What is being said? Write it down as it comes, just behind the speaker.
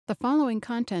The following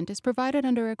content is provided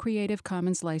under a Creative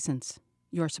Commons license.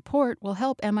 Your support will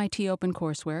help MIT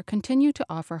OpenCourseware continue to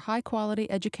offer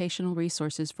high-quality educational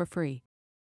resources for free.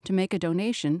 To make a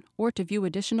donation or to view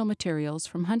additional materials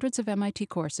from hundreds of MIT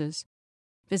courses,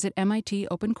 visit MIT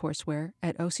OpenCourseware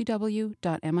at ocw.mit.edu.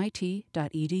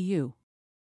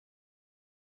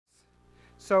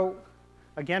 So,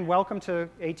 again, welcome to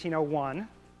 1801.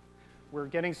 We're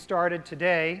getting started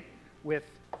today with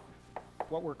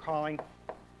what we're calling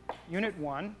Unit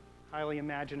 1, highly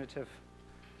imaginative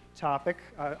topic,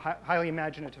 highly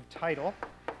imaginative title,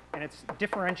 and it's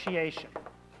differentiation.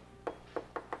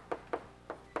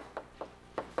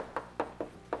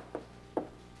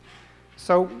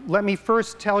 So let me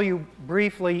first tell you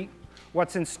briefly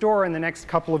what's in store in the next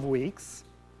couple of weeks.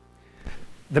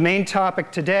 The main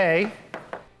topic today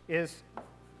is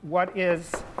what is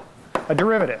a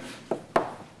derivative.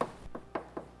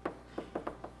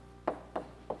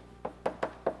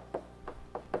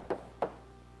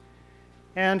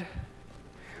 And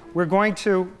we're going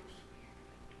to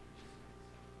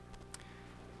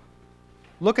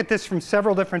look at this from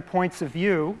several different points of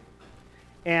view.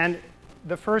 And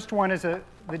the first one is the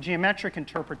geometric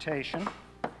interpretation.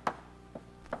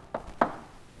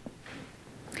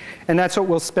 And that's what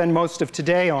we'll spend most of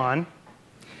today on.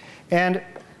 And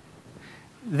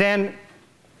then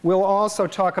we'll also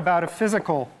talk about a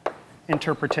physical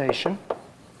interpretation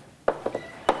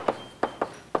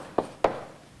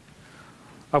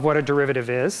of what a derivative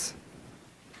is.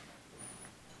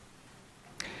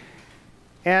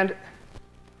 And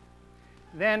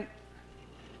then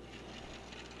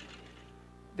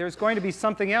there's going to be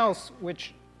something else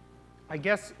which I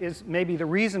guess is maybe the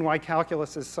reason why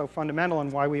calculus is so fundamental and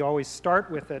why we always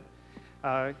start with it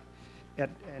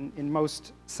in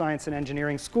most science and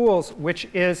engineering schools, which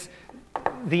is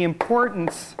the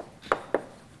importance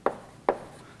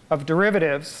of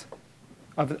derivatives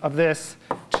of this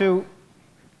to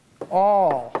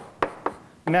all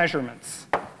measurements.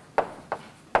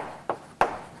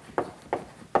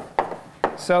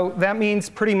 So that means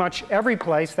pretty much every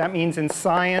place. That means in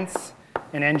science,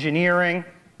 in engineering,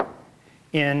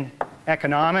 in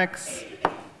economics,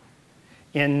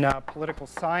 in political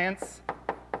science,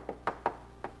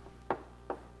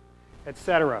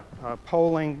 etc.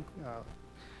 Polling,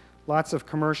 lots of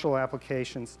commercial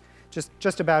applications,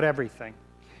 just about everything.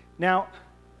 Now,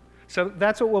 so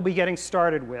that's what we'll be getting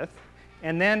started with.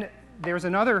 And then there's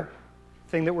another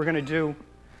thing that we're going to do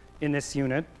in this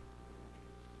unit,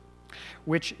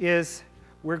 which is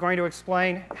we're going to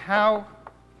explain how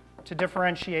to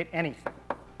differentiate anything.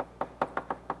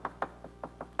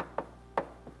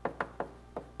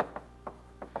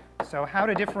 So how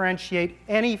to differentiate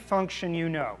any function you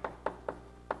know.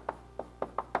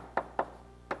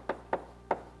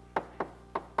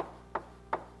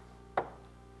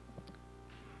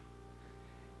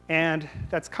 And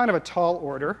that's kind of a tall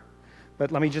order, but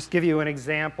let me just give you an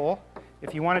example.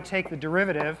 If you want to take the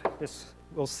derivative, this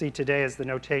we'll see today as the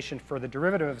notation for the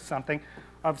derivative of something,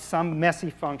 of some messy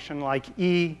function like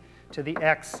e to the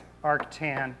x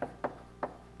arctan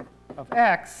of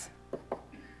x,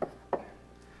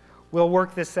 we'll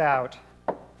work this out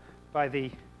by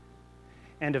the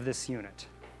end of this unit.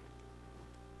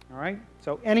 All right?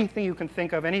 So anything you can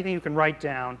think of, anything you can write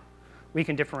down, we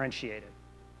can differentiate it.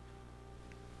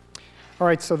 All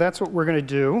right, so that's what we're going to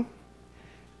do.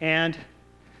 And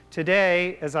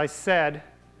today, as I said,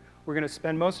 we're going to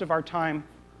spend most of our time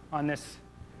on this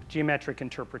geometric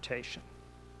interpretation.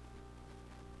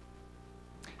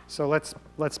 So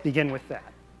let's begin with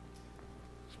that.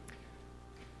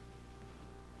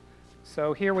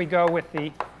 So here we go with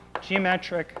the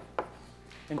geometric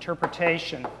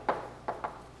interpretation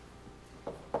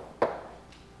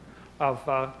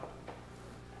of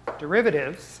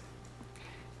derivatives.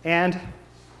 And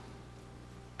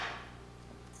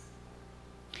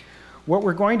what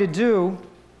we're going to do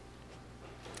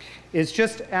is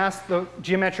just ask the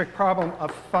geometric problem of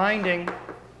finding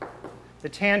the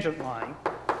tangent line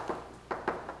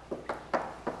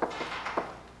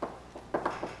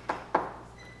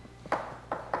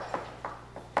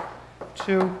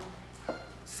to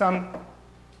some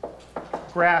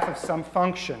graph of some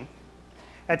function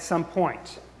at some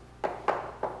point,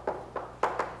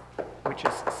 which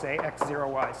is, say,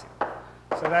 x0, y0.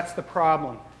 So that's the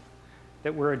problem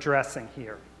that we're addressing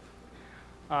here.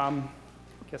 I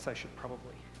guess I should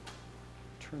probably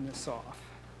turn this off.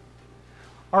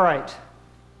 All right.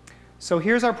 So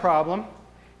here's our problem.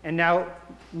 And now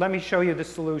let me show you the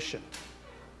solution.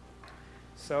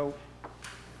 So,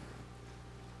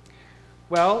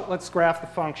 well, let's graph the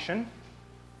function.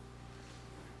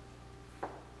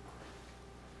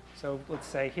 So let's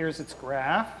say here's its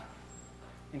graph,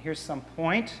 and here's some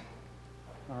point.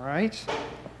 All right.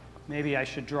 Maybe I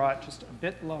should draw it just a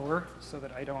bit lower so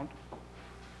that I don't.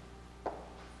 All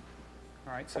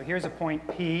right, so here's a point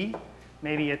P.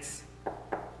 Maybe it's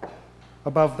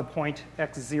above the point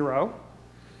x0.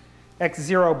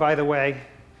 x0, by the way,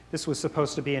 this was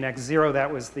supposed to be an x0.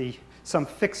 That was some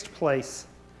fixed place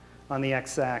on the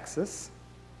x-axis.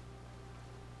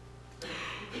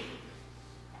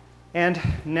 And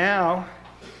now,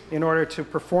 in order to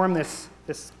perform this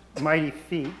mighty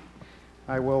feat,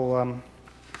 I will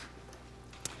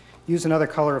use another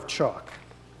color of chalk.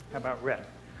 How about red?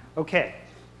 OK,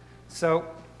 so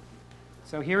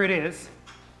here it is.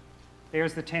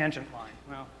 There's the tangent line.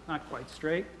 Well, not quite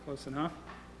straight, close enough.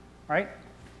 All right,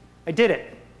 I did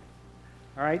it.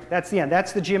 All right, that's the end.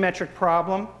 That's the geometric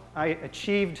problem. I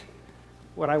achieved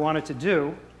what I wanted to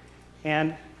do.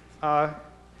 And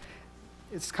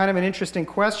it's kind of an interesting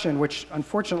question, which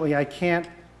unfortunately I can't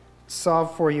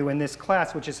solve for you in this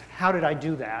class, which is how did I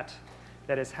do that?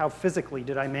 That is, how physically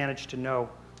did I manage to know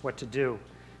what to do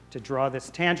to draw this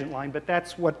tangent line? But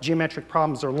that's what geometric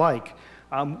problems are like.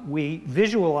 We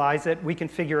visualize it. We can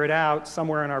figure it out.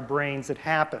 Somewhere in our brains it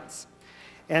happens.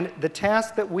 And the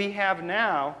task that we have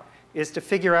now is to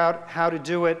figure out how to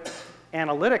do it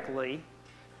analytically,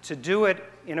 to do it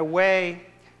in a way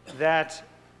that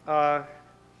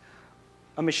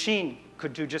a machine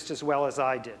could do just as well as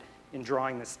I did in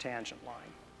drawing this tangent line.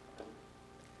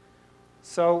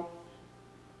 So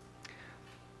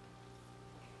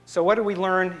what did we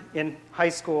learn in high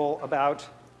school about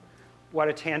what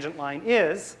a tangent line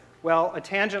is? Well, a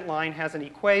tangent line has an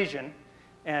equation.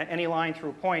 Any line through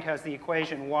a point has the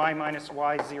equation y minus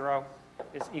y0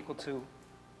 is equal to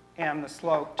m, the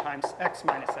slope, times x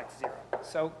minus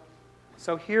x0.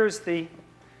 So here's the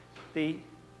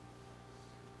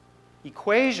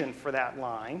equation for that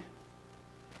line.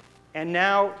 And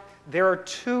now there are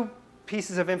two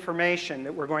pieces of information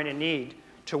that we're going to need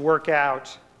to work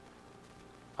out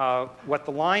what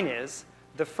the line is.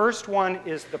 The first one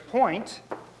is the point.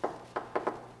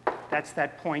 That's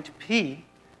that point P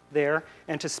there.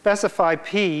 And to specify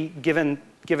P, given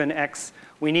x,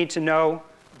 we need to know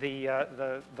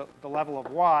the level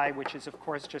of y, which is, of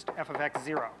course, just f of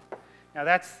x0. Now,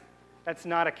 that's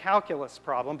not a calculus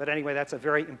problem, but anyway, that's a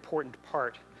very important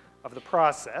part of the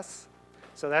process.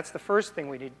 So that's the first thing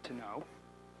we need to know.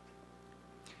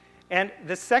 And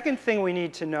the second thing we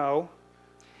need to know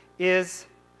is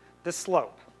the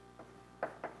slope.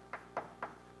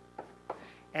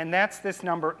 And that's this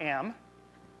number m.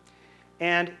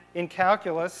 And in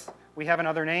calculus, we have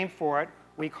another name for it.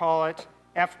 We call it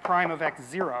f prime of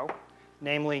x0,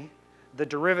 namely the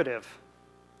derivative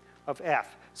of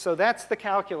f. So that's the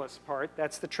calculus part.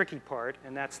 That's the tricky part.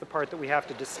 And that's the part that we have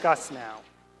to discuss now.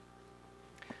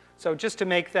 So just to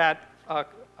make that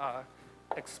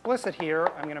explicit here,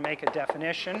 I'm going to make a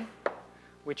definition,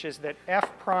 which is that f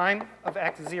prime of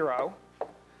x0,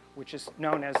 which is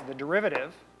known as the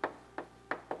derivative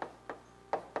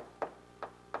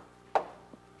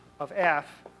of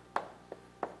f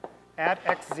at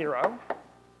x0, all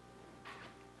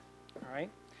right,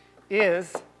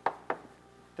 is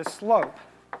the slope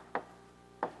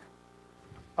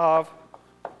of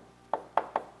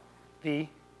the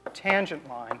tangent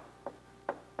line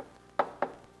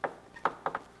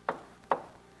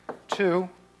to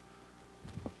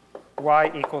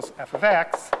y equals f of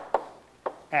x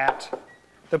at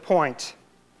the point,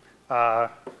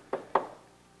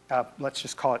 let's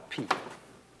just call it P.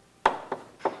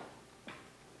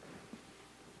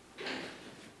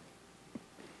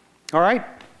 All right?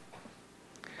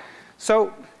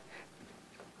 So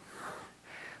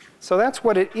that's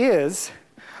what it is,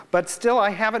 but still I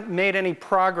haven't made any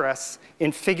progress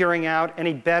in figuring out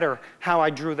any better how I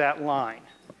drew that line.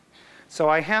 So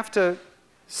I have to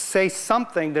say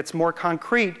something that's more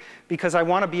concrete because I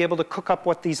want to be able to cook up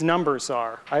what these numbers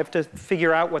are. I have to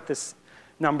figure out what this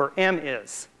number m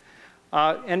is.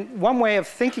 And one way of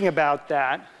thinking about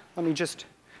that, let me just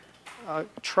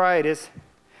try it, is,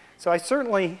 so I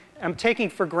certainly am taking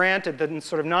for granted that in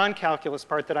sort of non-calculus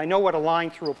part that I know what a line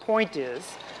through a point is.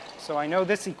 So I know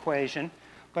this equation.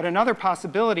 But another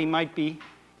possibility might be,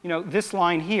 this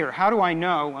line here. How do I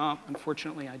know? Well,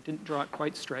 unfortunately, I didn't draw it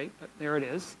quite straight, but there it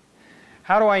is.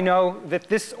 How do I know that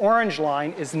this orange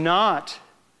line is not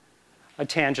a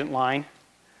tangent line,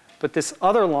 but this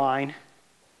other line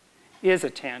is a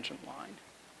tangent line?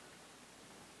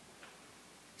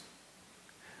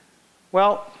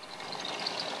 Well,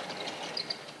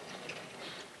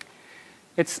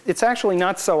 it's actually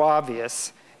not so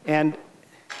obvious,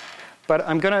 but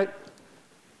I'm going to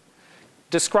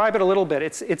describe it a little bit.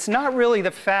 It's not really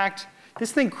the fact,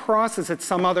 this thing crosses at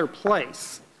some other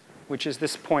place, which is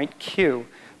this point Q,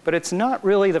 but it's not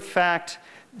really the fact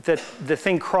that the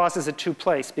thing crosses at two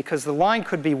places, because the line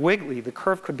could be wiggly, the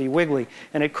curve could be wiggly,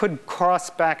 and it could cross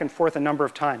back and forth a number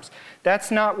of times. That's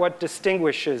not what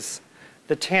distinguishes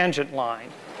the tangent line.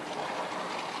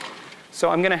 So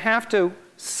I'm going to have to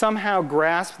somehow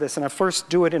grasp this, and I first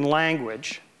do it in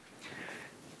language.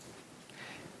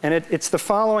 And it's the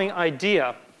following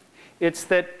idea. It's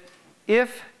that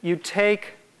if you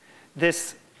take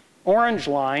this orange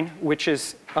line, which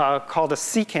is called a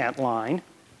secant line,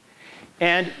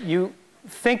 and you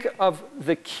think of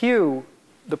the Q,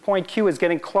 the point Q is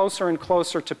getting closer and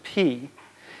closer to P,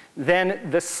 then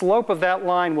the slope of that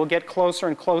line will get closer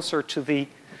and closer to the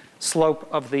slope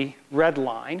of the red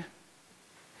line.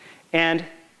 And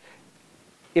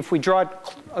if we draw it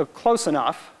close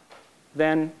enough,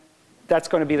 then that's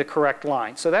going to be the correct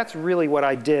line. So that's really what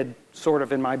I did sort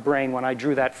of in my brain when I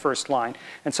drew that first line.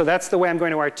 And so that's the way I'm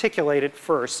going to articulate it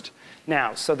first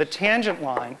now. So the tangent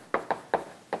line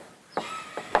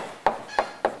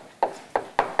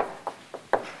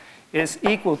is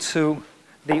equal to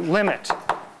the limit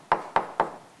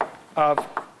of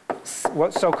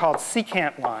what so-called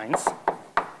secant lines,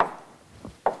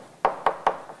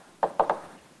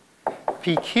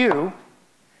 PQ,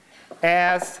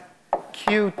 as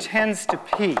Q tends to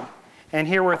P. And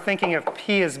here we're thinking of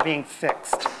P as being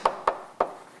fixed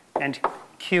and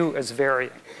Q as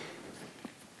varying.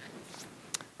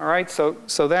 All right, so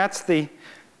that's again,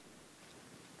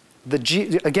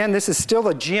 this is still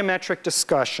a geometric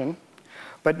discussion,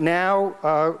 but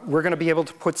now we're going to be able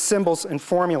to put symbols and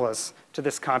formulas to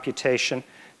this computation,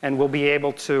 and we'll be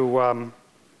able to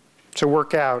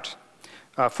work out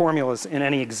formulas in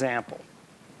any example.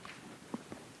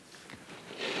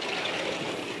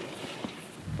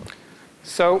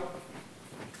 So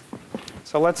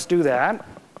let's do that.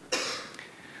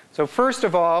 So first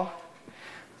of all,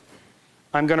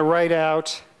 I'm going to write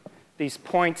out these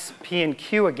points P and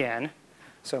Q again.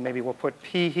 So maybe we'll put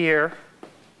P here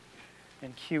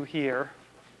and Q here.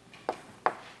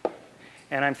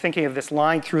 And I'm thinking of this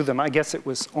line through them. I guess it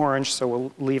was orange, so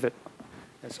we'll leave it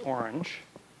as orange.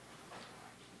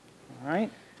 All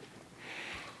right.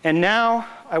 And now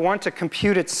I want to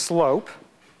compute its slope.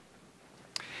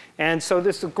 And so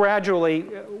this gradually,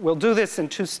 we'll do this in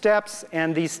 2 steps,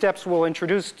 and these steps will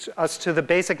introduce us to the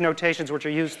basic notations which are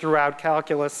used throughout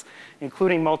calculus,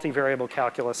 including multivariable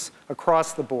calculus,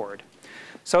 across the board.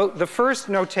 So the first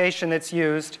notation that's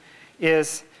used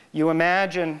is, you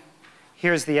imagine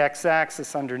here's the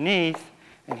x-axis underneath,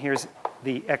 and here's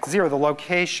the x0, the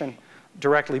location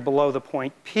directly below the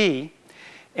point P.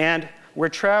 And we're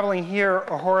traveling here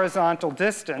a horizontal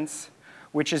distance,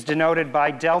 which is denoted by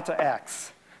delta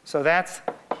x. So that's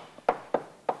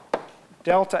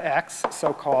delta x,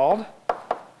 so-called.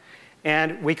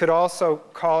 And we could also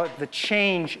call it the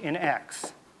change in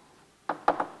x.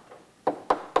 All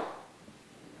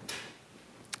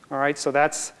right, so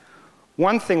that's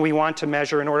one thing we want to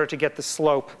measure in order to get the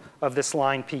slope of this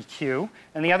line PQ.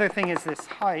 And the other thing is this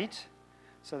height.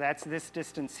 So that's this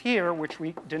distance here, which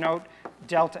we denote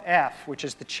delta f, which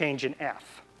is the change in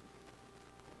f.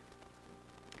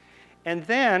 And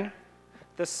then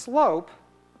the slope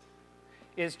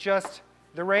is just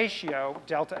the ratio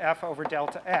delta f over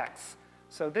delta x.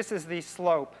 So this is the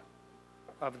slope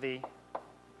of the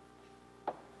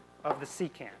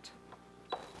secant.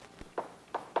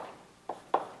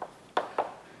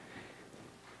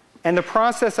 And the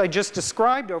process I just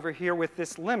described over here with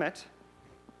this limit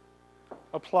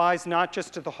applies not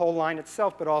just to the whole line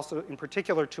itself, but also in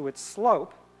particular to its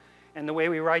slope. And the way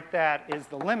we write that is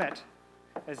the limit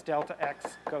as delta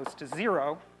x goes to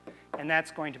 0, and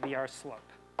that's going to be our slope.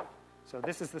 So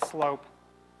this is the slope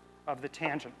of the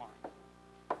tangent line.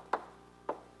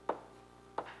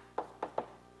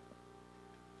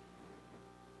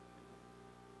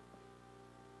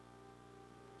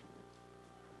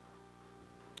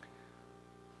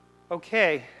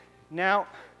 Okay, now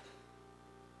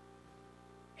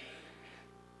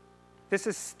this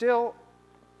is still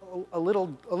a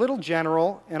little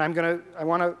general, and I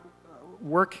want to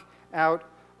work out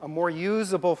a more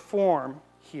usable form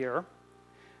here.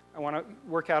 I want to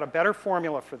work out a better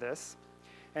formula for this.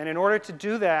 And in order to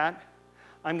do that,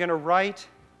 I'm going to write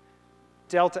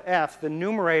delta f, the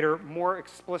numerator, more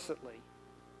explicitly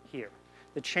here,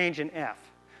 the change in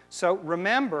f. So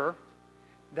remember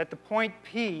that the point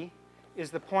P is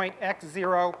the point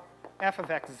x0, f of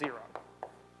x0.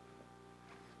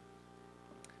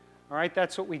 All right,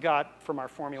 that's what we got from our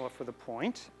formula for the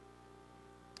point.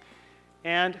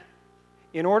 And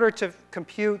in order to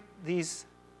compute these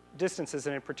distances,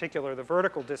 and in particular the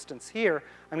vertical distance here,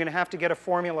 I'm going to have to get a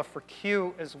formula for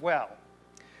q as well.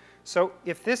 So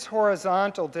if this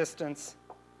horizontal distance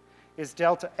is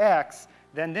delta x,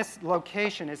 then this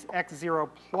location is x0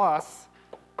 plus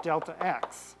delta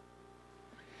x.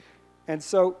 And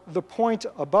so the point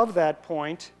above that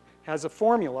point has a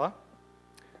formula,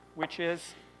 which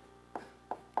is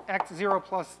x0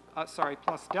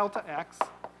 plus delta x,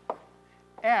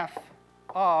 f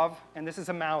of, and this is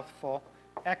a mouthful,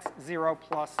 x0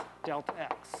 plus delta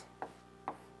x.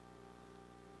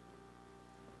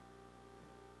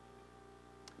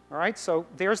 All right, so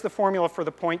there's the formula for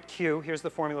the point Q. Here's the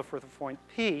formula for the point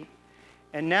P.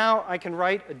 And now I can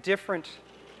write a different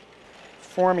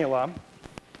formula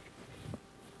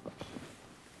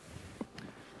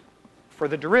for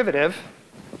the derivative,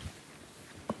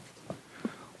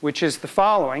 which is the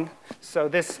following. So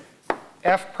this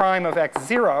f prime of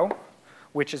x0,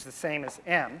 which is the same as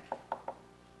m,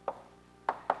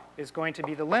 is going to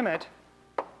be the limit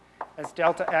as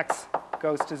delta x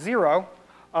goes to 0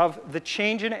 of the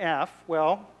change in f.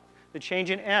 Well, the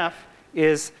change in f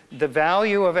is the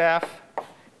value of f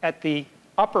at the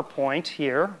upper point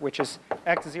here, which is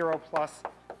x0 plus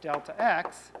delta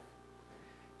x,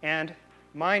 and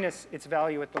minus its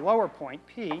value at the lower point,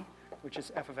 p, which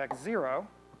is f of x0,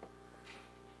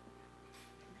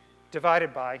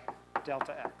 divided by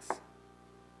delta x.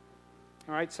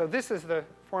 All right, so this is the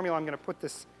formula. I'm going to put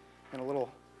this in a little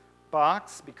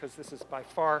box because this is by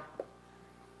far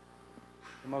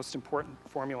the most important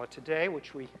formula today,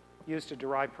 which we use to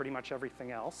derive pretty much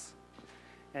everything else.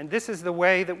 And this is the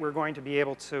way that we're going to be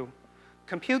able to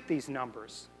compute these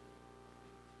numbers.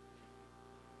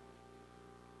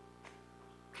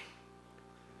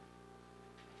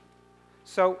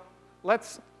 So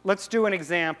let's do an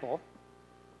example.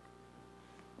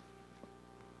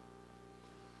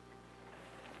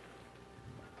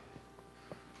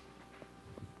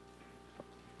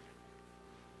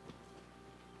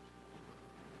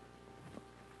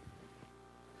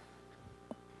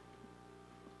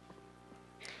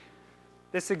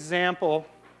 This example,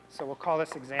 so we'll call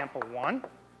this example 1.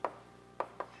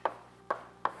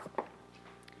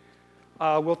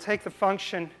 We'll take the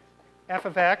function f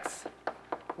of x,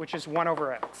 which is 1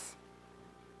 over x.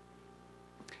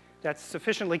 That's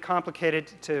sufficiently complicated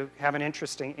to have an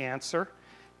interesting answer,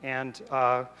 and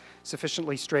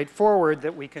sufficiently straightforward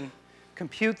that we can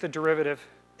compute the derivative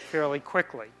fairly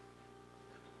quickly.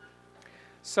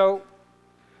 So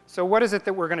what is it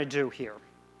that we're going to do here?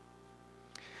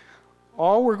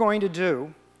 All we're going to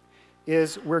do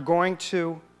is we're going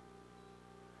to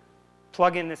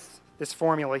plug in this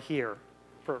formula here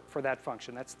for that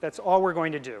function. That's all we're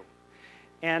going to do.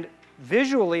 And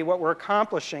visually, what we're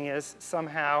accomplishing is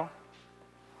somehow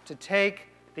to take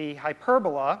the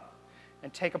hyperbola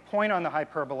and take a point on the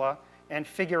hyperbola and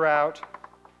figure out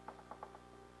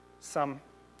some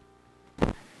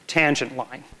tangent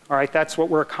line. All right, that's what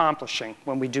we're accomplishing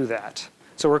when we do that.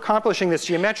 So we're accomplishing this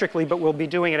geometrically, but we'll be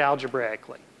doing it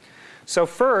algebraically. So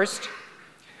first,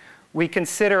 we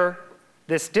consider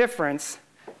this difference,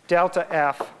 delta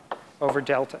f over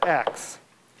delta x,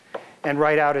 and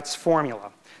write out its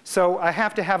formula. So I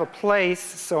have to have a place,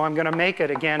 so I'm going to make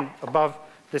it, again, above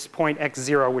this point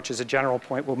x0, which is a general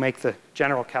point. We'll make the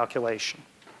general calculation.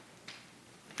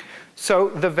 So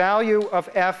the value of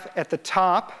f at the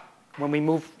top, when we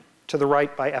move to the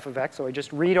right by f of x, so I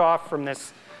just read off from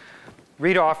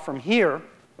here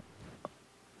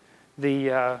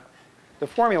the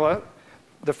formula.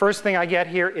 The first thing I get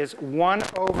here is 1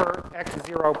 over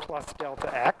x0 plus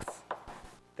delta x.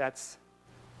 That's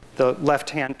the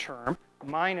left-hand term,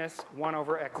 minus 1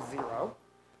 over x0.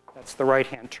 That's the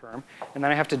right-hand term. And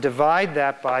then I have to divide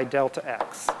that by delta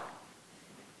x.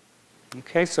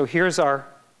 OK, so here's our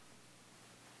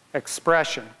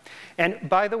expression. And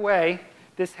by the way,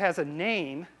 this has a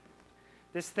name.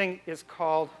 This thing is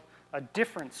called a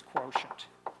difference quotient.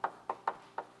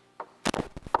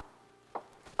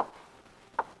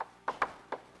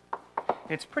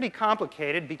 It's pretty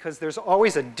complicated because there's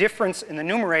always a difference in the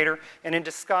numerator, and in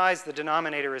disguise the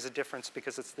denominator is a difference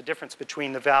because it's the difference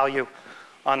between the value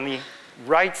on the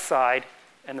right side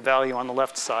and the value on the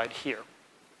left side here.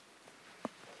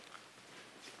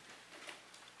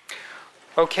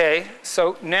 Okay,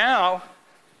 so now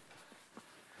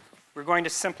we're going to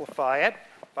simplify it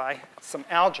by some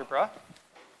algebra.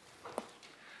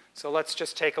 So let's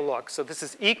just take a look. So this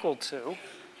is equal to,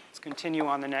 let's continue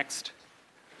on the next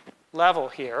level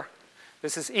here.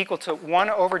 This is equal to 1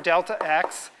 over delta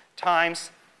x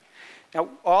times, now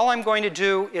all I'm going to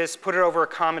do is put it over a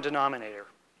common denominator.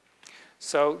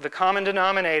 So the common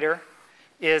denominator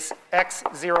is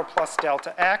x0 plus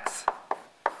delta x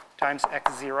times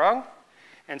x0.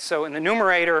 And so in the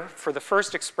numerator, for the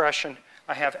first expression,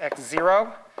 I have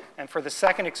x0. And for the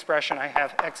second expression, I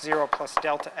have x0 plus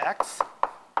delta x.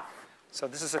 So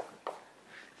this is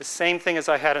the same thing as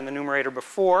I had in the numerator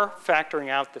before, factoring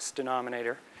out this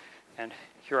denominator. And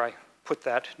here I put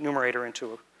that numerator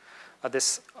into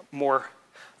this more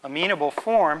amenable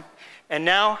form. And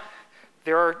now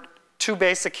there are two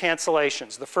basic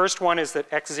cancellations. The first one is that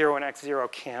x0 and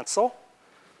x0 cancel.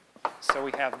 So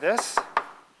we have this.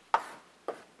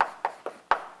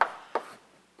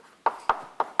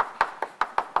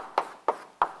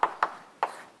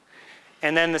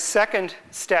 And then the second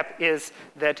step is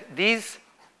that these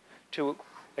two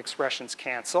expressions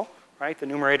cancel, right? The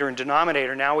numerator and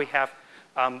denominator. Now we have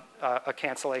a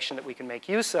cancellation that we can make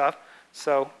use of.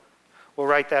 So we'll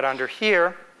write that under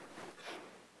here.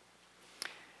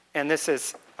 And this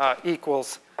is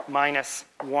equals minus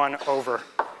 1 over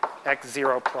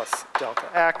x0 plus delta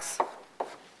x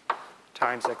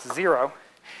times x0.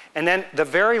 And then the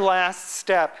very last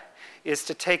step is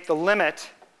to take the limit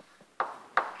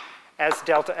as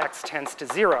delta x tends to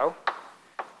 0.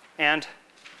 And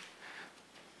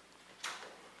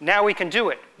now we can do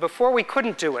it. Before we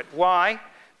couldn't do it. Why?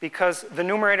 Because the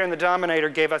numerator and the denominator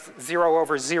gave us 0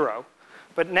 over 0.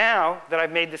 But now that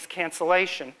I've made this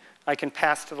cancellation, I can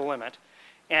pass to the limit.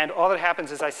 And all that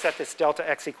happens is I set this delta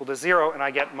x equal to 0, and I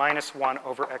get minus 1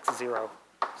 over x0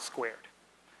 squared.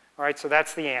 All right, so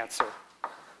that's the answer.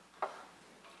 All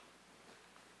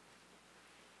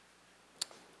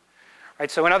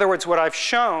right, so in other words, what I've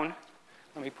shown,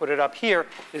 let me put it up here,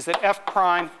 is that f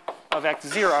prime of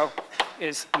x0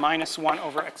 is minus 1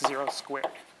 over x0 squared.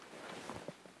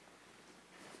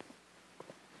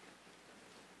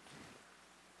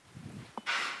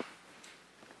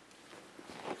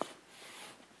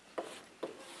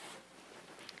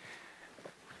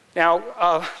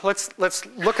 Now, let's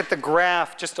look at the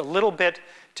graph just a little bit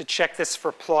to check this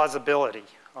for plausibility,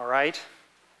 all right?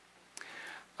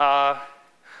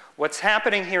 What's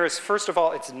happening here is, first of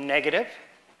all, it's negative,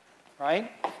 right?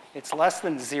 It's less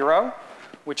than 0,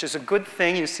 which is a good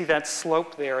thing. You see that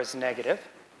slope there is negative.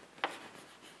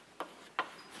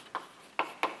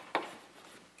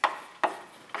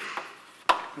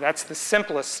 That's the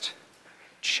simplest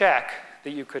check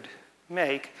that you could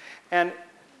make. And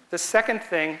the second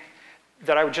thing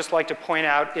that I would just like to point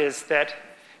out is that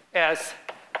as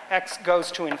x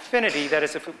goes to infinity, that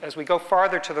is, as we go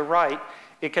farther to the right,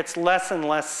 it gets less and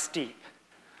less steep.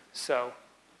 So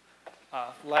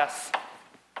less,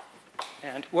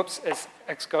 and whoops, as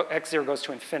x0 goes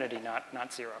to infinity,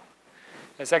 not 0.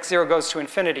 As x0 goes to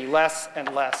infinity, less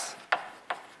and less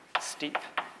steep.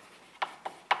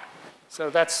 So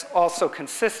that's also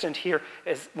consistent here.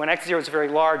 As when x0 is very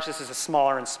large, this is a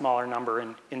smaller and smaller number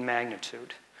in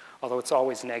magnitude, although it's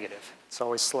always negative. It's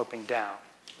always sloping down.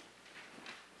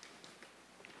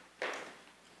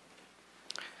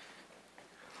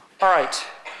 All right.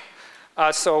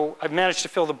 So I've managed to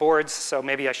fill the boards, so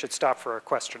maybe I should stop for a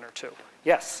question or two.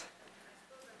 Yes?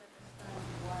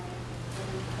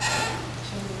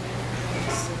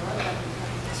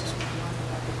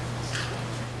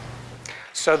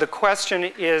 So the question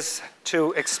is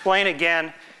to explain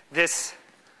again this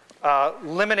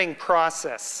limiting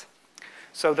process.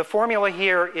 So the formula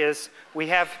here is we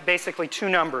have basically two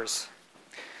numbers.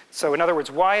 So in other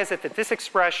words, why is it that this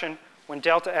expression, when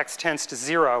delta x tends to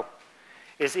 0,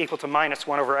 is equal to minus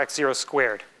 1 over x0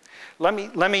 squared? Let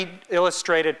me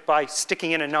illustrate it by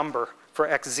sticking in a number for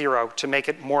x0 to make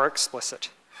it more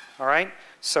explicit. All right?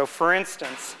 So for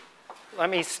instance, let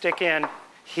me stick in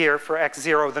here for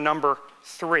x0 the number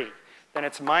 3. Then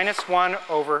it's minus 1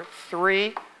 over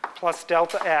 3 plus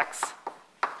delta x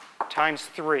times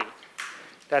 3.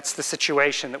 That's the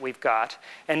situation that we've got.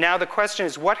 And now the question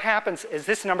is, what happens as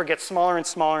this number gets smaller and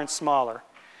smaller and smaller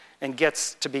and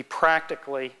gets to be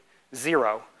practically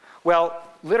 0? Well,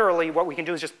 literally what we can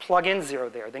do is just plug in 0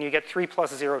 there. Then you get 3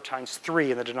 plus 0 times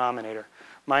 3 in the denominator,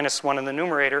 minus 1 in the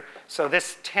numerator. So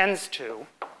this tends to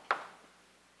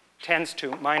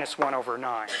minus 1 over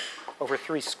 9, over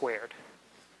 3 squared.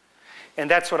 And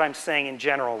that's what I'm saying in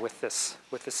general with this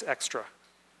extra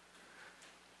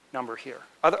number here.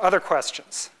 Other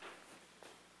questions?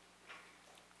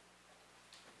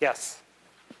 Yes?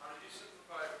 How did you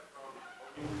simplify it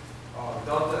from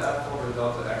delta f over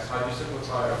delta x? How did you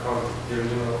simplify it from the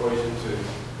original equation to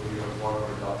when you have 1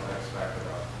 over delta x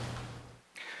factored out?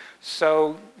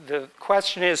 So the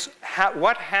question is,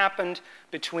 what happened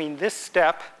between this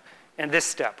step and this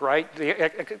step, right?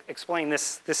 Explain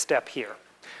this step here.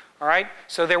 All right?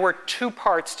 So there were two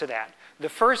parts to that. The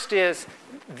first is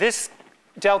this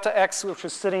delta x, which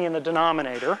was sitting in the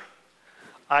denominator,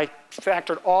 I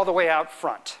factored all the way out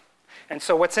front. And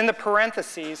so what's in the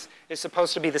parentheses is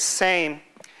supposed to be the same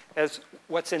as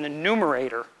what's in the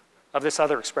numerator of this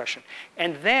other expression.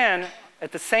 And then,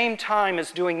 at the same time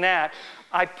as doing that,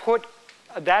 I put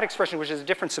that expression, which is a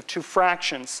difference of two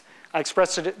fractions, I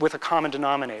expressed it with a common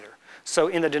denominator. So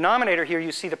in the denominator here,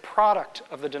 you see the product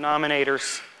of the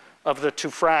denominators of the two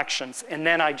fractions. And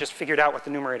then I just figured out what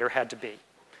the numerator had to be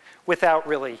without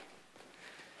really,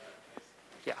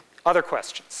 yeah. Other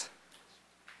questions?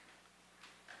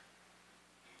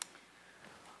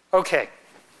 OK.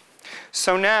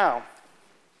 So now,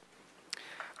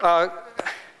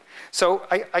 so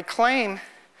I claim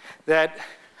that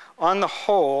on the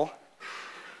whole,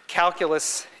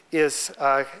 calculus gets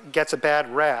a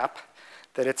bad rap,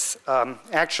 that it's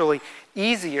actually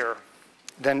easier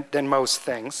than most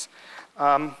things.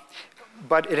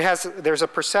 But there's a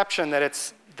perception that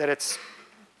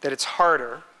it's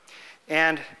harder.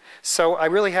 And so I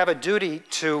really have a duty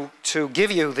to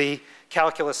give you the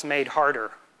calculus made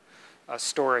harder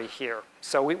story here.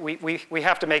 So we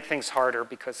have to make things harder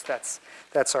because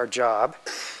that's our job.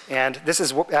 And this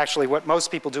is actually what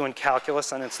most people do in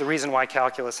calculus, and it's the reason why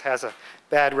calculus has a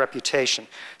bad reputation.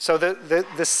 So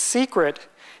the secret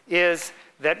is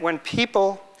that when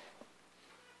people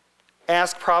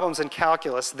ask problems in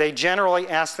calculus, they generally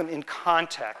ask them in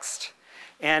context.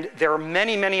 And there are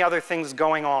many, many other things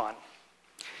going on.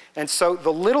 And so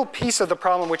the little piece of the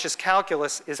problem, which is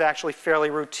calculus, is actually fairly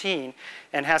routine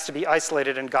and has to be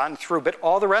isolated and gotten through. But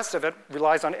all the rest of it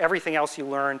relies on everything else you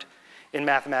learned in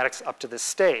mathematics up to this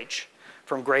stage,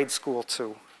 from grade school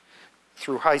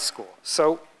through high school.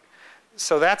 So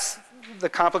that's the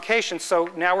complication. So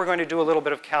now we're going to do a little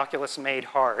bit of calculus made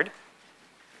hard.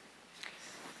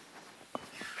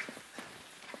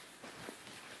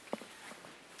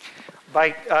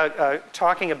 By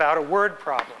talking about a word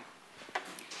problem.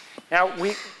 Now,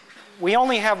 we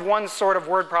only have one sort of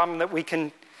word problem that we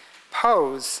can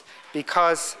pose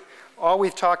because all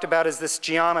we've talked about is this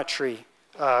geometry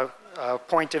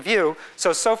point of view.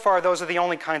 So far, those are the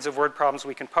only kinds of word problems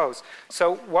we can pose.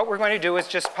 So what we're going to do is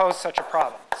just pose such a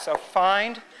problem. So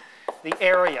find the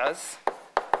areas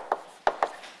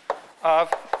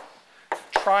of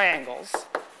triangles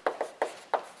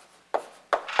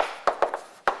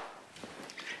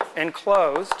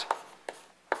enclosed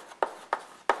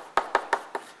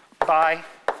by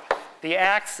the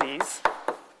axes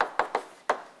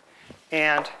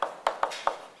and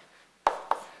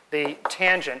the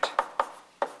tangent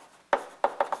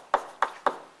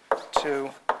to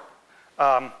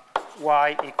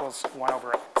y equals 1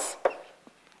 over x.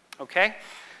 OK?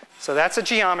 So that's a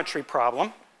geometry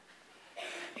problem.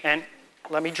 And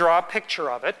let me draw a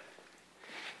picture of it.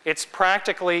 It's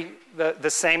practically the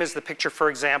same as the picture for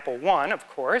example 1, of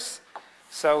course.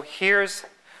 So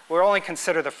we'll only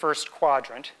consider the first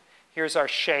quadrant. Here's our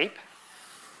shape.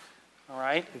 All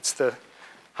right, it's the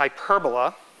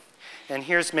hyperbola. And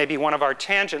here's maybe one of our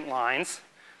tangent lines,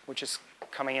 which is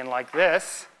coming in like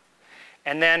this.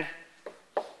 And then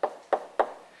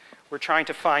we're trying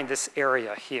to find this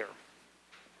area here.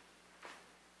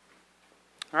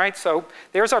 All right, so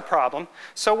there's our problem.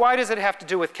 So why does it have to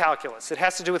do with calculus? It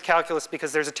has to do with calculus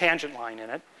because there's a tangent line in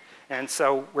it. And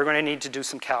so we're going to need to do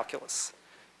some calculus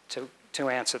to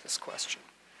answer this question.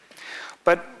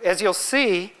 But as you'll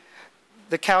see,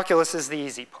 the calculus is the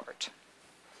easy part.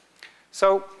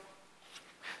 So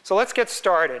let's get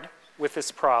started with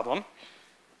this problem.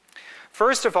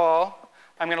 First of all,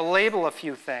 I'm going to label a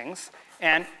few things.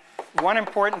 And one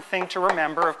important thing to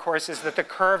remember, of course, is that the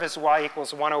curve is y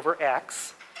equals 1 over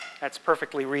x. That's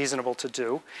perfectly reasonable to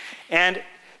do. And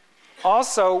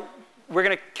also, we're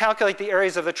going to calculate the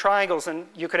areas of the triangles. And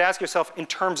you could ask yourself, in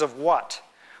terms of what?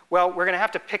 Well, we're going to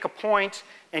have to pick a point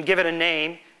and give it a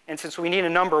name. And since we need a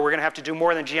number, we're going to have to do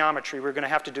more than geometry. We're going to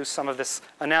have to do some of this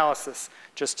analysis,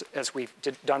 just as we've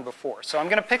done before. So I'm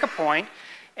going to pick a point.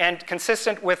 And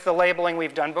consistent with the labeling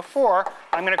we've done before,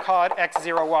 I'm going to call it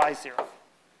x0, y0.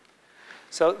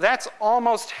 So that's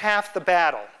almost half the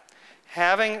battle.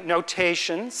 Having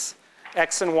notations,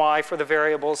 x and y for the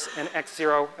variables, and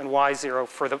x0 and y0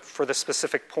 for the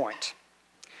specific point.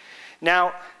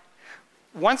 Now,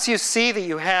 once you see that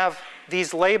you have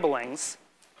these labelings,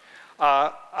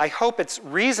 I hope it's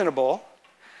reasonable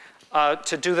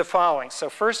to do the following. So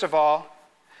first of all,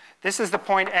 this is the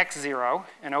point x0,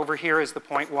 and over here is the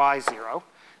point y0.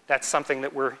 That's something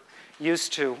that we're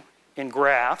used to in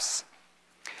graphs.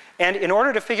 And in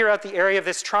order to figure out the area of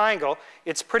this triangle,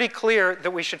 it's pretty clear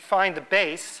that we should find the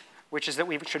base, which is that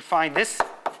we should find this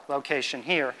location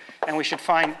here, and we should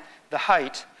find the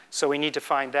height. So we need to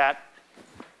find that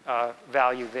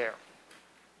value there.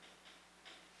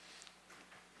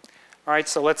 All right,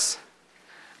 so let's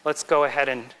go ahead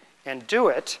and do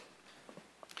it.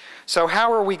 So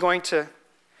how are we going to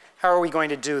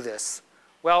do this?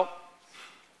 Well,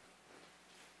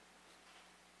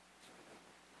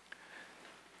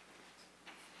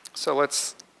 so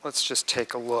let's just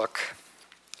take a look.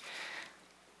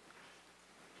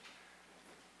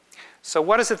 So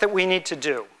what is it that we need to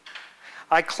do?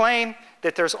 I claim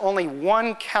that there's only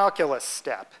one calculus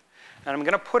step, and I'm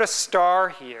going to put a star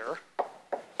here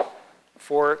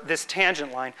for this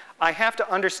tangent line. I have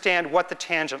to understand what the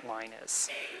tangent line is.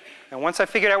 And once I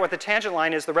figured out what the tangent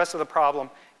line is, the rest of the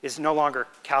problem is no longer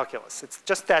calculus. It's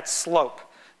just that slope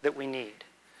that we need.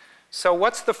 So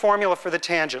what's the formula for the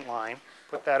tangent line?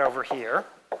 Put that over here.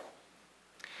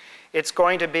 It's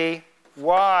going to be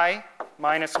y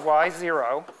minus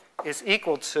y0 is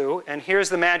equal to, and here's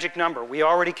the magic number. We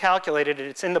already calculated it.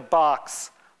 It's in the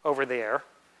box over there.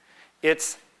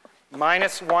 It's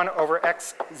minus 1 over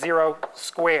x0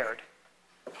 squared,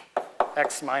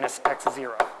 x minus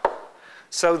x0.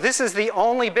 So this is the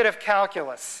only bit of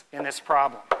calculus in this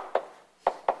problem.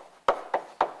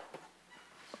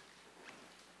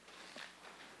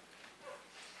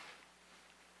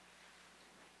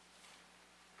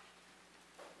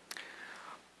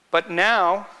 But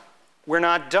now we're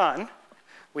not done.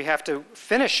 We have to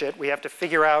finish it. We have to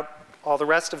figure out all the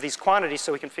rest of these quantities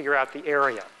so we can figure out the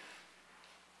area.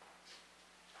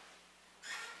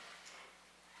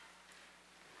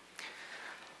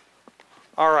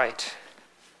 All right.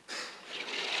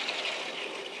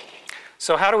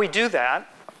 So how do we do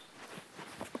that?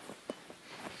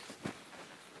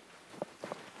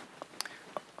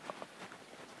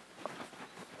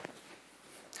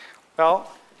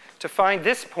 Well, to find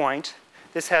this point,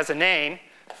 this has a name.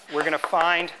 We're going to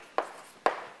find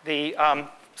the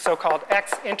so-called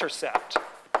x-intercept.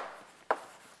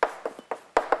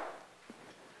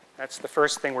 That's the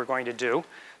first thing we're going to do.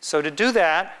 So to do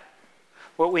that,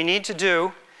 what we need to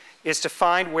do is to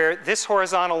find where this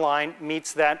horizontal line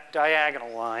meets that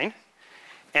diagonal line.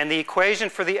 And the equation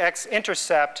for the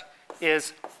x-intercept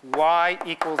is y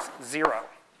equals 0.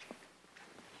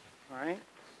 All right?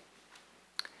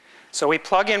 So we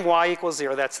plug in y equals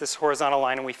 0. That's this horizontal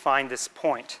line, and we find this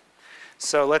point.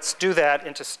 So let's do that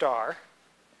into star.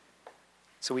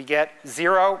 So we get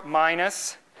 0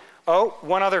 minus, oh,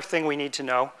 one other thing we need to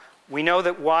know. We know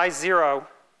that y0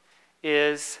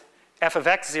 is f of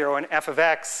x0, and f of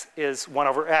x is 1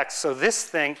 over x. So this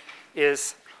thing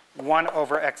is 1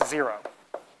 over x0.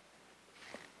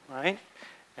 Right?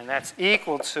 And that's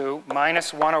equal to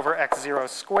minus 1 over x0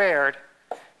 squared.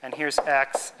 And here's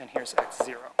x, and here's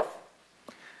x0.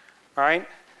 All right?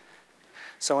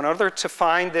 So in order to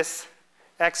find this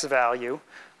x value,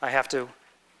 I have to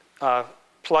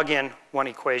plug in one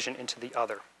equation into the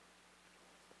other.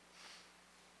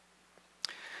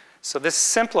 So this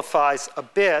simplifies a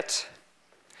bit.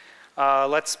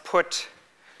 Let's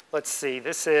see,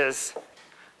 this is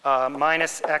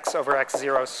minus x over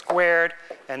x0 squared,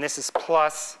 and this is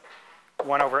plus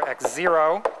 1 over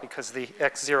x0, because the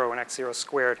x0 and x0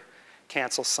 squared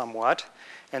cancel somewhat.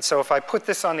 And so if I put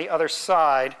this on the other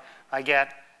side, I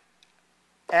get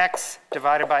x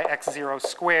divided by x0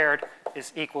 squared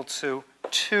is equal to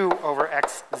 2 over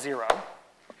x0.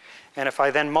 And if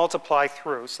I then multiply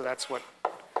through, so that's what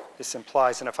this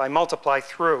implies, and if I multiply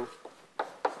through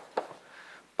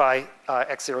by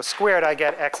x0 squared, I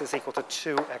get x is equal to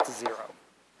 2x0.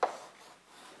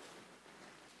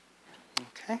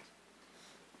 Okay.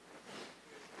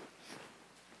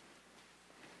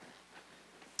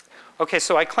 Okay,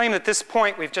 so I claim that this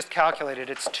point we've just calculated,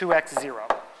 it's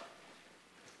 2x0.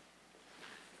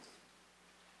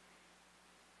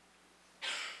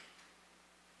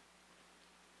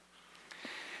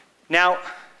 Now,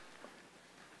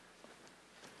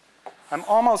 I'm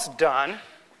almost done.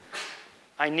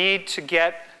 I need to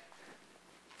get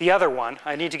the other one.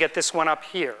 I need to get this one up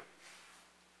here.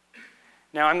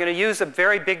 Now, I'm going to use a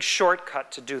very big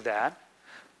shortcut to do that.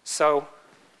 So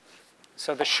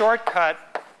the shortcut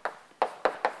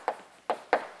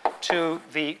to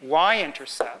the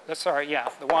y-intercept,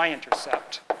 the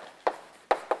y-intercept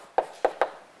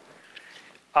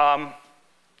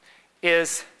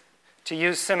is to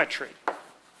use symmetry.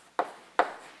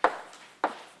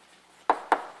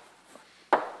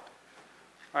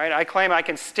 All right, I claim I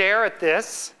can stare at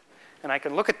this, and I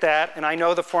can look at that, and I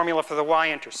know the formula for the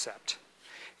y-intercept.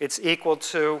 It's equal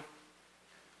to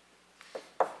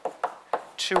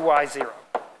 2y0.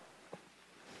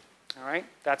 All right,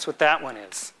 that's what that one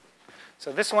is.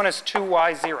 So this one is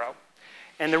 2y0.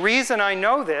 And the reason I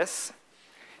know this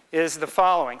is the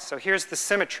following. So here's the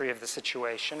symmetry of the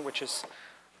situation, which is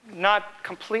not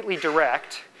completely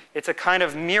direct. It's a kind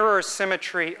of mirror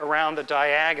symmetry around the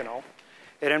diagonal.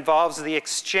 It involves the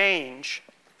exchange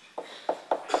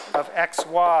of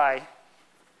xy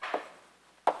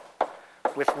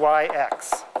with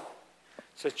yx.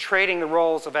 So trading the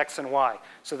roles of x and y.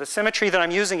 So the symmetry that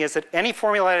I'm using is that any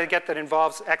formula I get that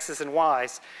involves x's and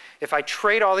y's, if I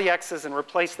trade all the x's and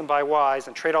replace them by y's,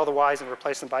 and trade all the y's and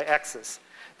replace them by x's,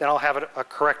 then I'll have a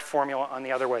correct formula on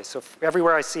the other way. So if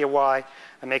everywhere I see a y,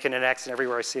 I make it an x, and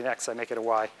everywhere I see an x, I make it a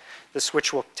y. The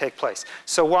switch will take place.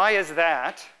 So why is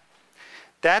that?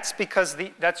 That's because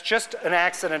that's just an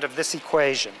accident of this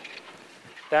equation.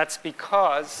 That's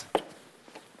because,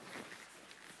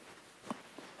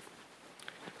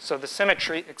 so the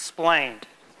symmetry explained.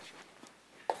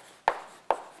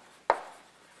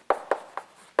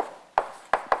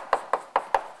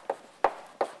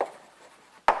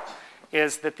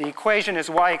 Is that the equation is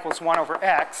y equals 1 over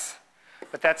x,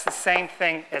 but that's the same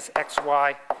thing as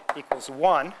xy equals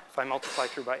 1, if I multiply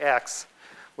through by x,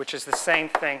 which is the same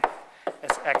thing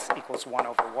as x equals 1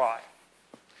 over y.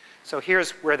 So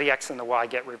here's where the x and the y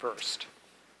get reversed.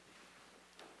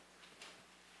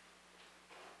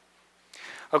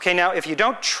 Okay, now if you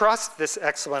don't trust this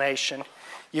explanation,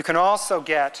 you can also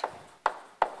get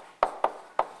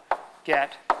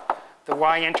the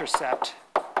y-intercept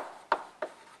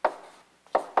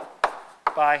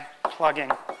by plugging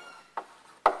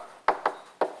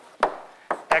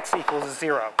x equals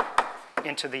 0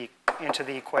 into the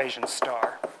equation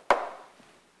star.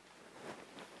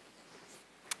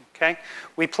 Okay?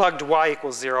 We plugged y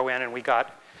equals 0 in, and we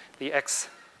got the x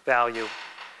value.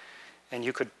 And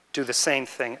you could do the same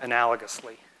thing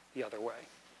analogously the other way.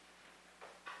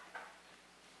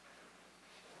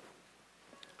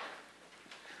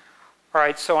 All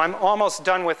right, so I'm almost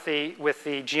done with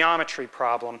the geometry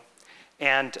problem.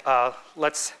 And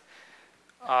let's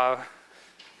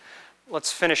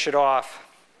finish it off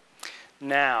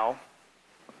now.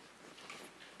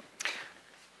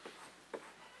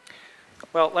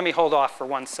 Well, let me hold off for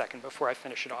 1 second before I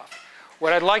finish it off.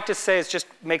 What I'd like to say is just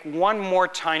make one more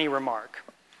tiny remark,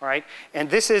 all right? And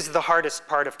this is the hardest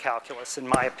part of calculus, in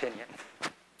my opinion.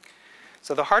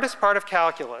 So the hardest part of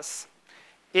calculus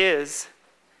is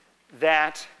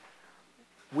that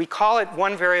we call it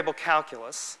one variable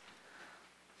calculus,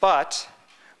 but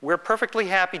we're perfectly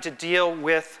happy to deal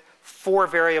with 4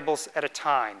 variables at a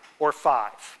time, or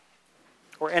 5,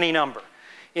 or any number.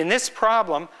 In this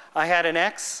problem, I had an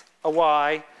x, a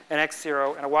y, an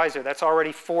x0, and a y0. That's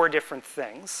already 4 different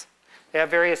things. They have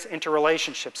various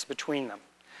interrelationships between them.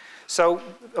 So,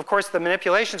 of course, the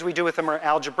manipulations we do with them are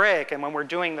algebraic, and when we're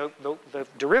doing the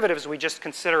derivatives, we just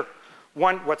consider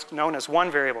what's known as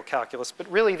one variable calculus.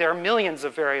 But really, there are millions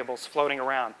of variables floating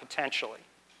around, potentially.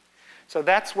 So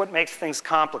that's what makes things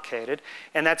complicated,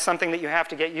 and that's something that you have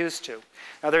to get used to.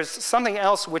 Now, there's something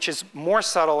else which is more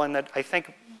subtle, and that I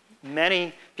think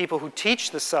many people who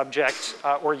teach the subject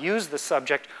or use the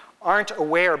subject aren't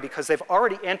aware, because they've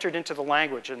already entered into the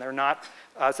language, and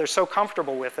they're so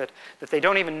comfortable with it that they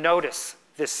don't even notice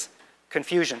this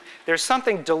confusion. There's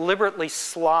something deliberately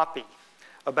sloppy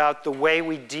about the way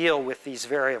we deal with these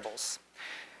variables.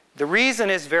 The reason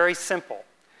is very simple.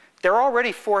 There are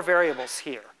already 4 variables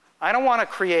here. I don't want to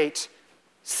create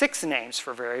 6 names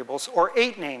for variables or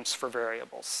 8 names for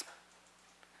variables.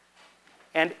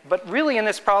 But really in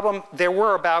this problem, there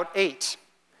were about 8.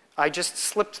 I just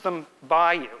slipped them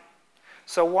by you.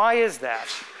 So why is that?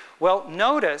 Well,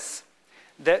 notice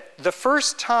that the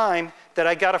first time that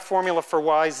I got a formula for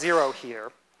y0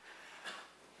 here,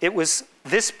 it was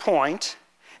this point.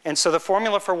 And so the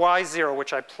formula for y0,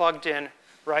 which I plugged in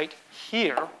right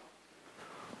here,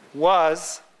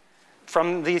 was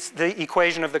from the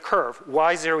equation of the curve,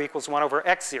 y0 equals 1 over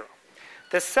x0.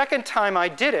 The second time I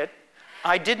did it,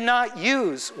 I did not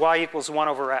use y equals 1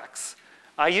 over x.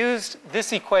 I used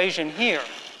this equation here.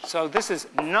 So this is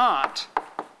not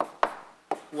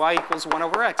y equals 1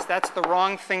 over x. That's the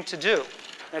wrong thing to do.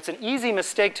 That's an easy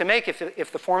mistake to make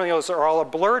if the formulas are all a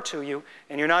blur to you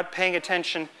and you're not paying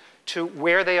attention to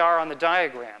where they are on the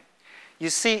diagram. You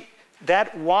see,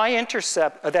 that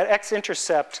y-intercept, that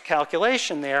x-intercept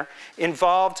calculation there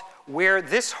involved where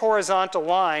this horizontal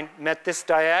line met this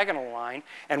diagonal line,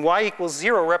 and y equals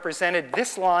 0 represented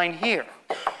this line here.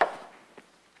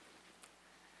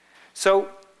 So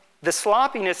the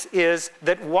sloppiness is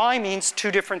that y means 2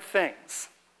 different things.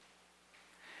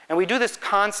 And we do this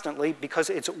constantly because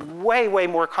it's way, way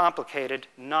more complicated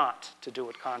not to do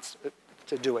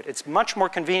it. It's much more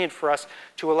convenient for us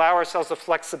to allow ourselves the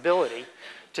flexibility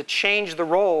to change the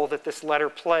role that this letter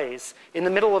plays in the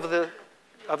middle of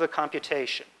the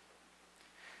computation.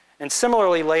 And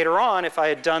similarly, later on, if I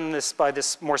had done this by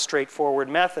this more straightforward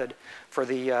method for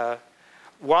the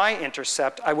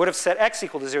y-intercept, I would have set x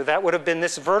equal to 0. That would have been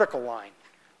this vertical line,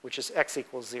 which is x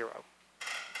equals 0.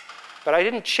 But I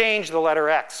didn't change the letter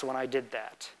x when I did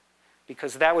that,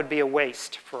 because that would be a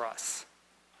waste for us.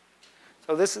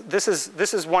 So this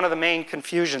is one of the main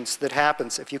confusions that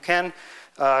happens. If you can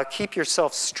keep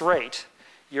yourself straight,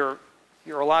 you're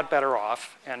a lot better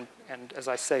off. And as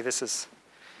I say, this is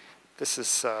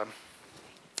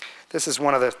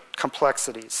one of the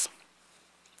complexities.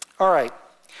 All right.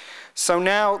 So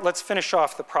now let's finish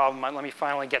off the problem. Let me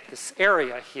finally get this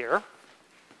area here.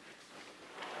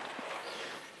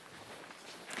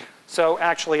 So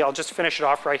actually, I'll just finish it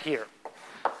off right here.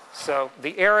 So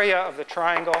the area of the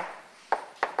triangle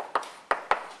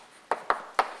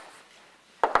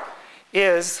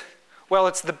is, well,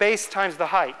 it's the base times the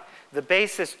height. The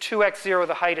base is 2x0,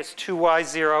 the height is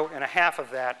 2y0, and a half of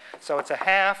that. So it's a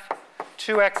half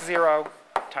 2x0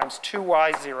 times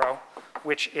 2y0,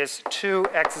 which is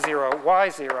 2x0,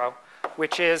 y0,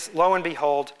 which is, lo and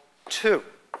behold, 2.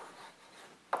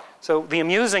 So the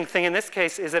amusing thing in this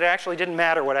case is it actually didn't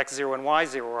matter what x0 and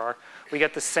y0 are. We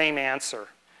get the same answer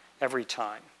every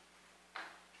time.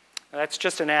 Now, that's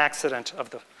just an accident of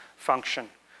the function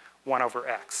 1 over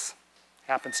x.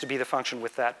 Happens to be the function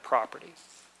with that property.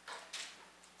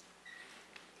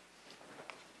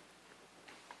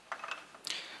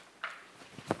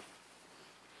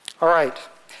 All right.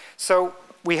 So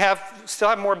we still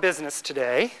have more business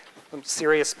today, some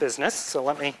serious business. So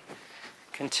let me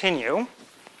continue.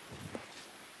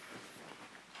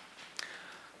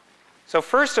 So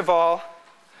first of all,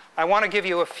 I want to give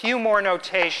you a few more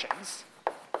notations.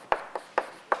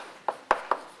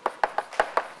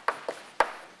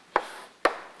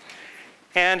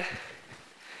 And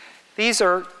these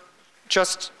are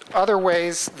just other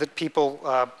ways that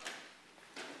people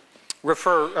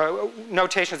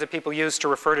notations that people use to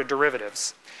refer to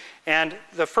derivatives. And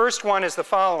the first one is the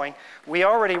following. We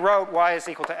already wrote y is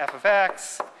equal to f of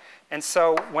x. And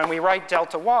so when we write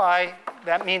delta y,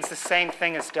 that means the same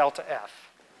thing as delta f.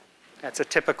 That's a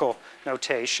typical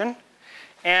notation.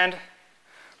 And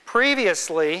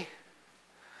previously,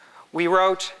 we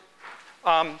wrote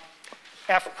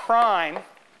f prime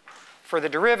for the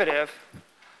derivative.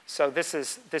 So this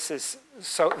is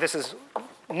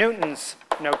Newton's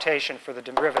notation for the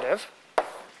derivative.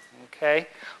 Okay?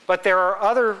 But there are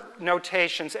other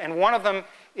notations, and one of them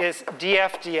is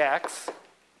df dx,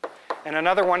 and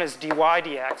another one is dy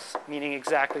dx, meaning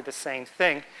exactly the same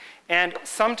thing. And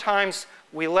sometimes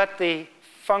we let the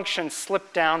function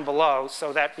slip down below,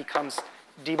 so that becomes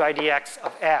d by dx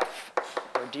of f,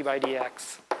 or d by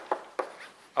dx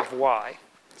of y.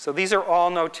 So these are all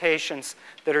notations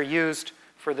that are used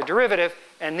for the derivative,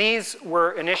 and these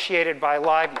were initiated by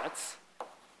Leibniz.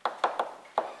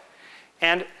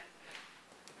 And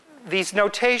these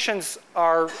notations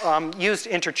are used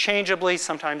interchangeably,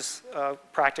 sometimes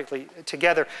practically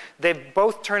together. They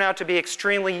both turn out to be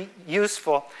extremely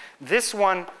useful. This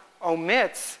one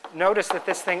omits, notice that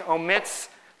this thing omits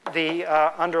the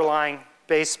underlying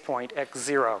base point,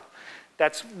 x0.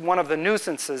 That's one of the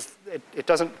nuisances. It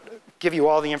doesn't give you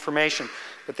all the information,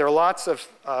 but there are lots of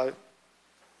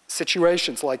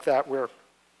situations like that where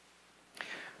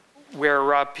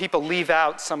people leave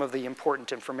out some of the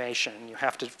important information. You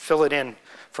have to fill it in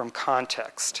from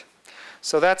context.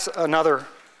 So that's another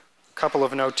couple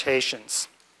of notations.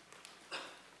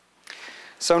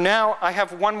 So now I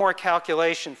have one more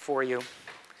calculation for you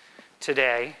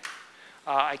today.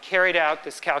 I carried out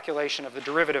this calculation of the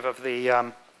derivative of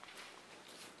the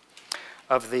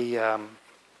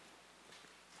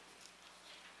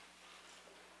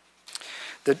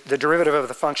derivative of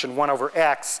the function 1 over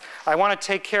x. I want to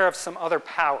take care of some other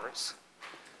powers.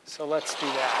 So let's do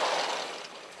that.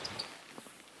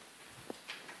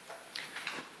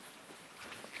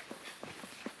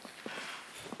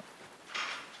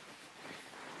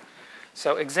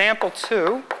 So example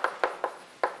 2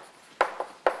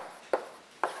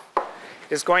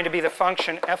 is going to be the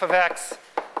function f of x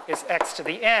is x to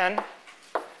the n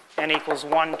equals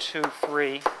 1, 2,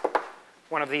 3,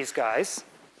 one of these guys.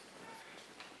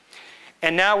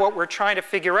 And now what we're trying to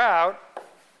figure out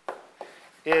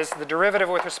is the derivative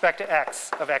with respect to x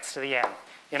of x to the n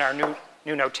in our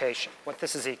new notation, what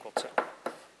this is equal to.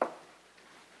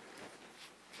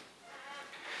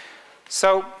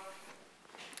 So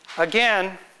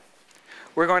again,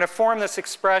 we're going to form this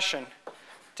expression,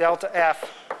 delta f,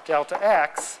 delta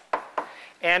x,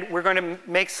 and we're going to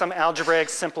make some algebraic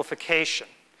simplification.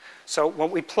 So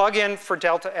what we plug in for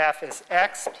delta f is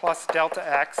x plus delta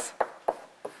x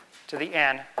to the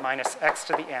n minus x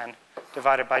to the n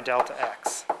divided by delta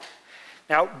x.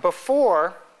 Now,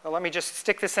 before, well, let me just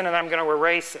stick this in and I'm going to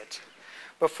erase it.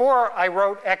 Before, I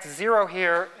wrote x0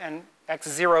 here and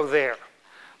x0 there.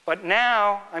 But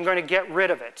now, I'm going to get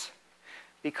rid of it.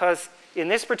 Because in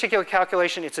this particular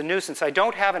calculation, it's a nuisance. I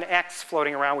don't have an x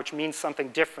floating around, which means something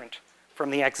different from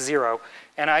the x0.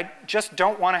 And I just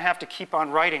don't want to have to keep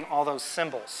on writing all those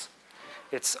symbols.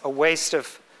 It's a waste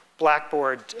of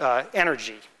Blackboard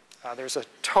energy. There's a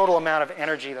total amount of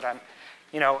energy that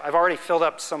I've already filled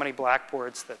up so many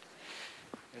Blackboards that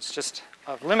it's just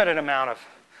a limited amount of,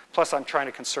 plus I'm trying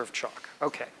to conserve chalk.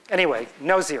 Okay, anyway,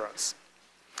 no zeros.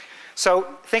 So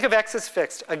think of x as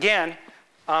fixed. Again,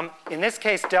 in this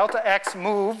case, delta x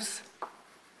moves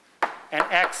and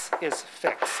x is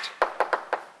fixed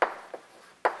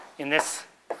in this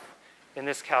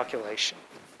calculation.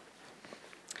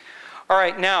 All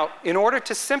right, now, in order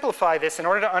to simplify this, in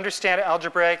order to understand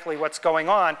algebraically what's going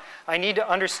on, I need to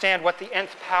understand what the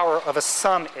nth power of a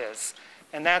sum is.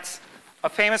 And that's a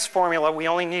famous formula. We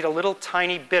only need a little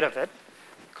tiny bit of it,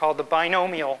 called the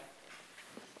binomial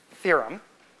theorem.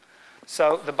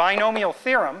 So the binomial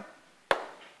theorem,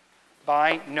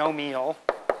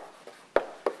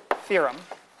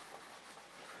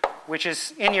 which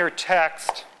is in your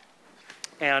text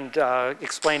and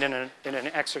explained in an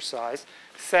exercise,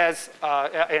 says,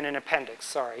 in an appendix,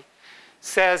 sorry,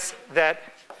 says that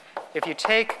if you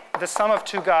take the sum of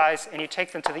two guys and you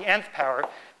take them to the nth power,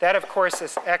 that of course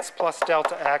is x plus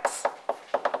delta x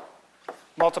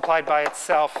multiplied by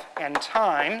itself n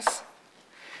times.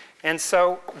 And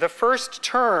so the first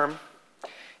term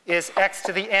is x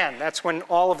to the n. That's when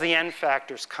all of the n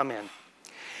factors come in.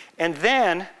 And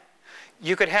then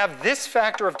you could have this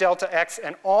factor of delta x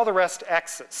and all the rest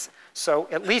x's. So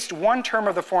at least one term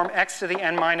of the form x to the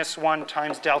n minus 1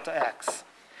 times delta x.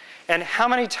 And how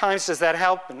many times does that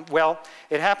happen? Well,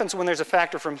 it happens when there's a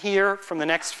factor from here, from the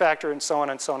next factor, and so on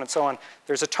and so on and so on.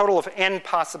 There's a total of n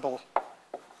possible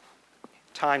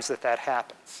times that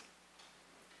happens.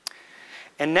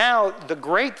 And now the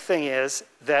great thing is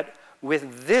that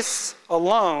with this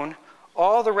alone,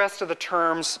 all the rest of the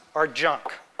terms are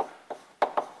junk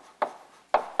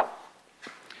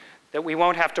that we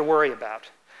won't have to worry about.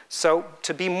 So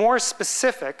to be more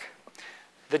specific,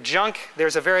 the junk,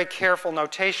 there's a very careful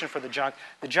notation for the junk.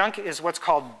 The junk is what's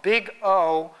called big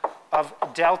O of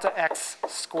delta x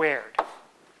squared.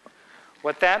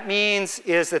 What that means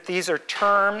is that these are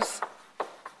terms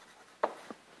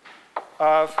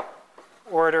of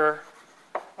order,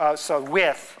 so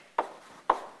with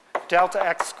delta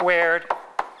x squared,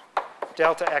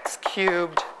 delta x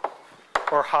cubed,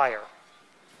 or higher.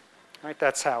 Right,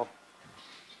 that's how.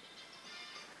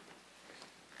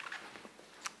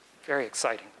 Very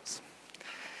exciting, those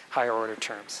higher order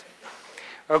terms.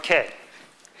 Okay,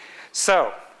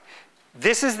 so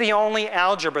this is the only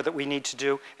algebra that we need to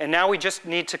do, and now we just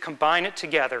need to combine it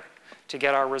together to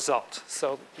get our result.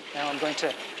 So now I'm going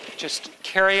to just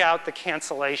carry out the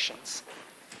cancellations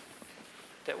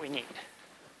that we need.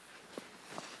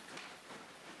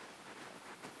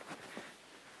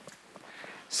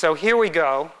 So here we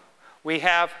go. We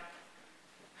have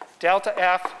delta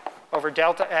f over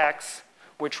delta x,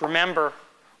 which remember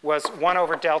was 1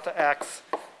 over delta x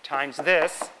times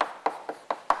this,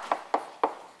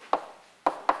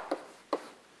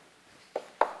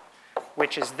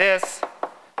 which is this,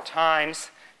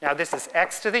 times, now this is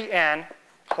x to the n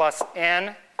plus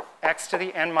n x to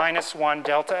the n minus 1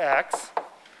 delta x,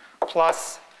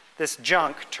 plus this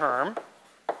junk term,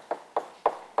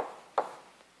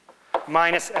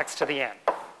 minus x to the n.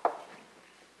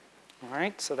 All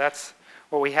right, so that's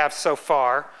what we have so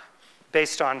far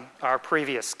based on our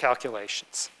previous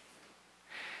calculations.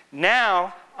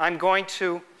 Now I'm going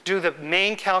to do the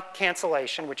main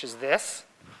cancellation, which is this.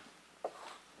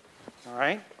 All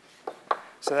right,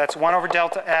 so that's 1 over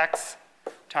delta x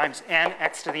times n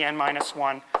x to the n minus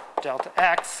 1 delta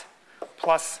x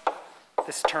plus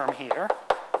this term here.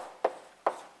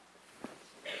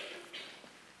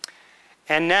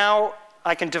 And now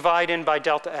I can divide in by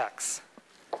delta x.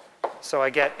 So I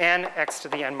get n x to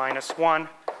the n minus 1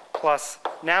 plus,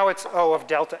 now it's O of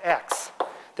delta x.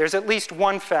 There's at least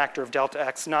one factor of delta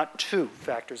x, not two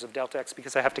factors of delta x,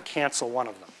 because I have to cancel one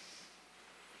of them.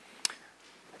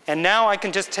 And now I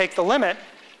can just take the limit.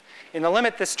 In the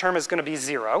limit, this term is going to be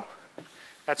 0.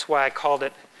 That's why I called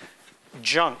it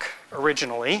junk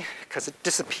originally, because it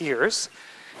disappears.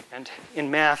 And in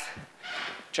math,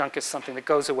 junk is something that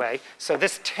goes away. So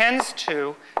this tends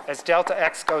to, as delta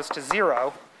x goes to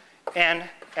 0, n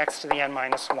x to the n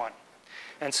minus 1.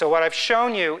 And so what I've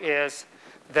shown you is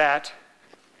that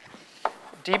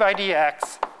d by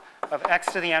dx of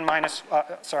x to the n minus,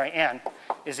 n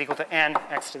is equal to n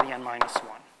x to the n minus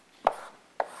 1.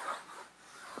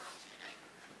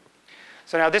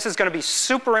 So now this is going to be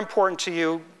super important to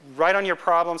you right on your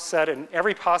problem set in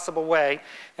every possible way.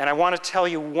 And I want to tell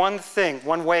you one thing,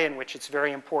 one way in which it's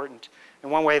very important, and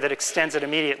one way that extends it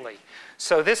immediately.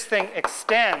 So this thing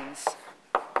extends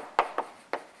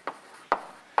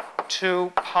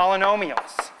to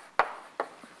polynomials.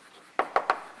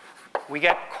 We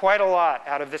get quite a lot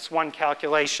out of this one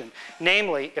calculation.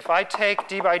 Namely, if I take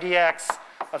d by dx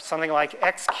of something like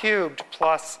x cubed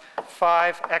plus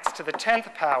 5x to the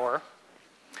 10th power,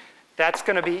 that's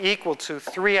going to be equal to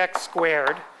 3x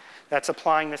squared. That's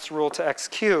applying this rule to x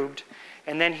cubed.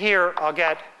 And then here I'll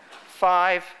get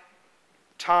 5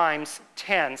 times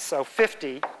 10, so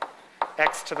 50,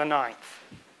 x to the 9th.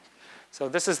 So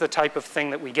this is the type of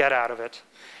thing that we get out of it.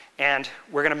 And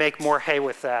we're going to make more hay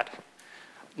with that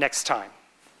next time.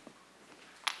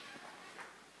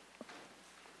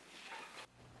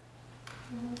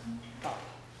 Oh.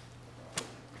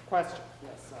 Question?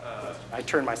 Yes. I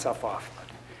turned myself off. But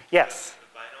yes?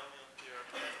 The binomial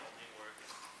theorem only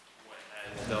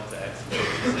works when delta x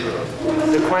goes to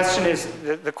 0. The question is,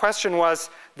 the question was,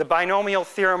 the binomial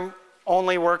theorem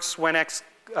only works when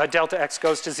delta x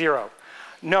goes to 0.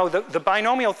 No, the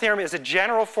binomial theorem is a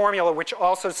general formula which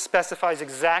also specifies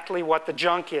exactly what the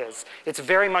junk is. It's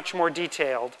very much more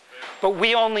detailed. But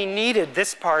we only needed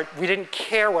this part. We didn't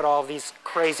care what all these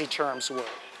crazy terms were.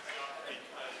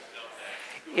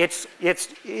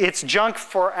 It's junk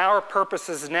for our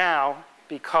purposes now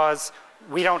because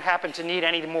we don't happen to need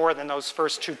any more than those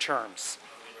first two terms.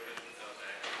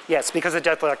 Yes, because the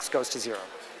delta x goes to 0.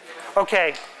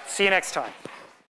 Okay, see you next time.